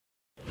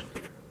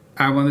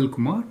I'm Anil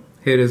Kumar.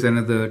 Here is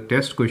another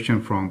test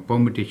question from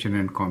Permutation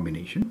and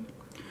Combination.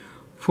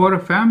 For a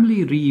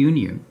family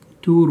reunion,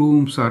 2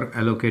 rooms are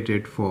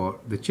allocated for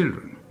the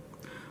children.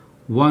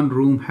 One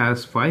room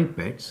has 5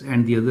 beds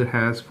and the other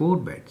has 4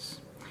 beds.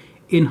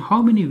 In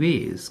how many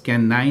ways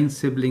can 9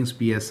 siblings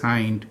be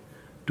assigned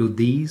to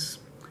these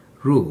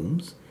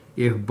rooms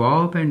if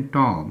Bob and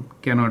Tom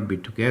cannot be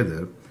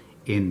together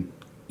in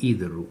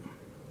either room?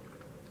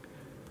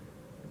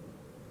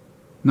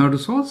 Now, to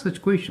solve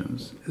such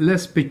questions,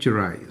 let's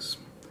picturize.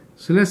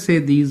 So let's say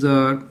these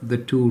are the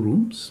 2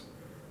 rooms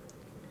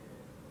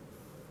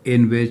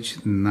in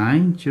which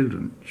 9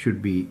 children should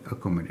be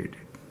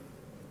accommodated.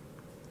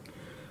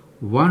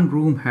 One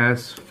room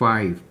has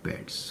 5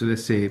 beds. So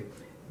let's say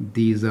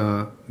these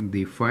are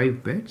the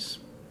 5 beds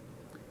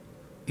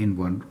in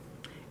one room,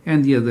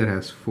 and the other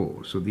has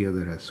 4. So the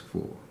other has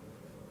 4.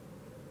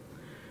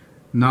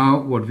 Now,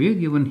 what we are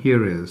given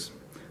here is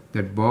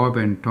that Bob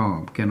and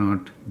Tom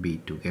cannot be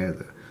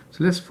together.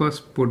 So let's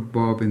first put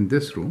Bob in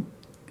this room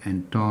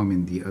and Tom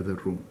in the other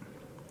room.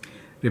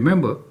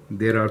 Remember,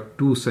 there are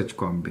 2 such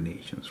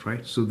combinations,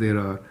 right? So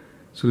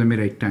let me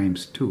write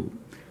times 2,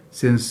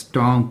 since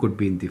Tom could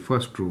be in the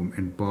first room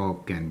and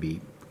Bob can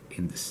be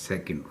in the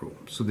second room.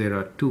 So there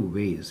are 2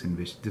 ways in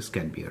which this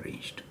can be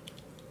arranged.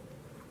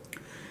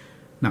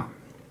 Now,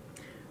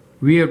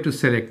 we have to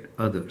select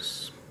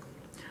others.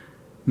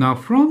 Now,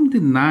 from the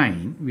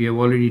 9, we have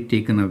already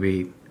taken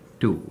away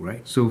 2,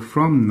 right? So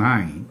from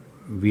 9,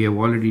 we have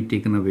already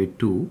taken away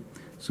 2.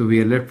 So we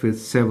are left with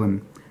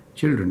 7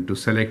 children to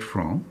select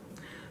from.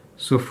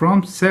 So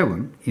from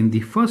 7, in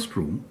the first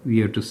room, we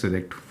have to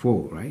select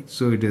 4, right?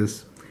 So it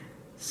is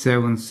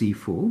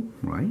 7C4,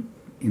 right,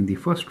 in the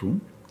first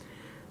room.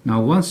 Now,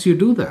 once you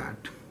do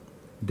that,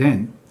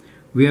 then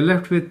we are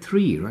left with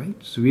 3, right?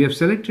 So we have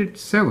selected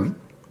 7.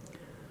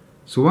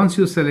 So once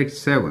you select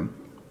 4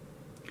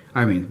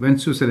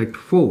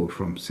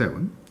 from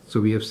 7, so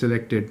we have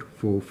selected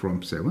 4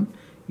 from 7,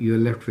 you are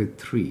left with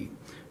 3.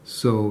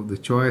 So the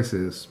choice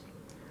is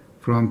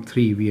from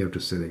 3 we have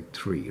to select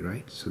 3,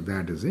 right? So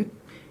that is it.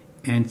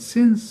 And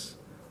since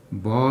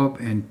Bob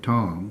and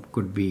Tom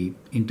could be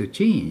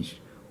interchanged,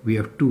 we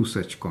have 2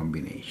 such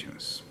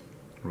combinations,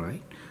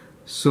 right?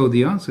 So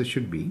the answer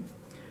should be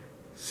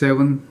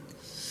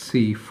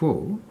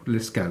 7C4.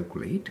 Let's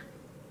calculate.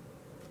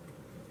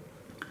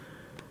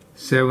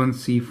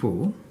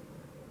 7C4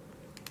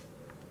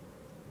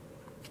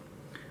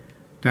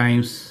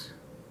 times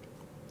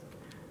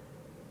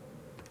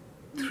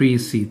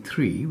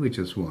 3C3, which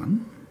is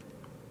 1,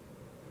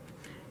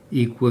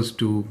 equals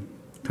to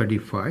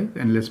 35,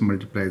 and let's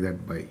multiply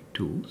that by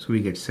 2, so we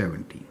get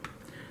 70.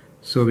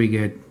 So we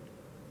get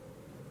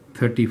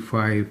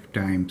 35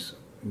 times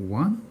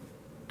 1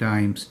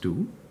 times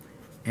 2,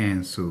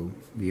 and so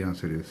the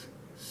answer is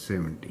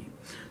 70.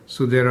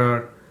 So there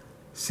are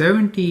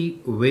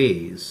 70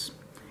 ways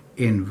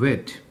in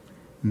which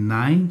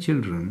 9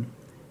 children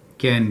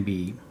can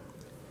be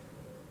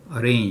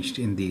arranged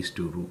in these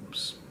 2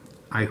 rooms.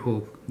 I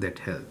hope that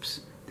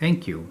helps.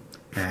 Thank you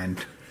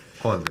and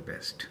all the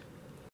best.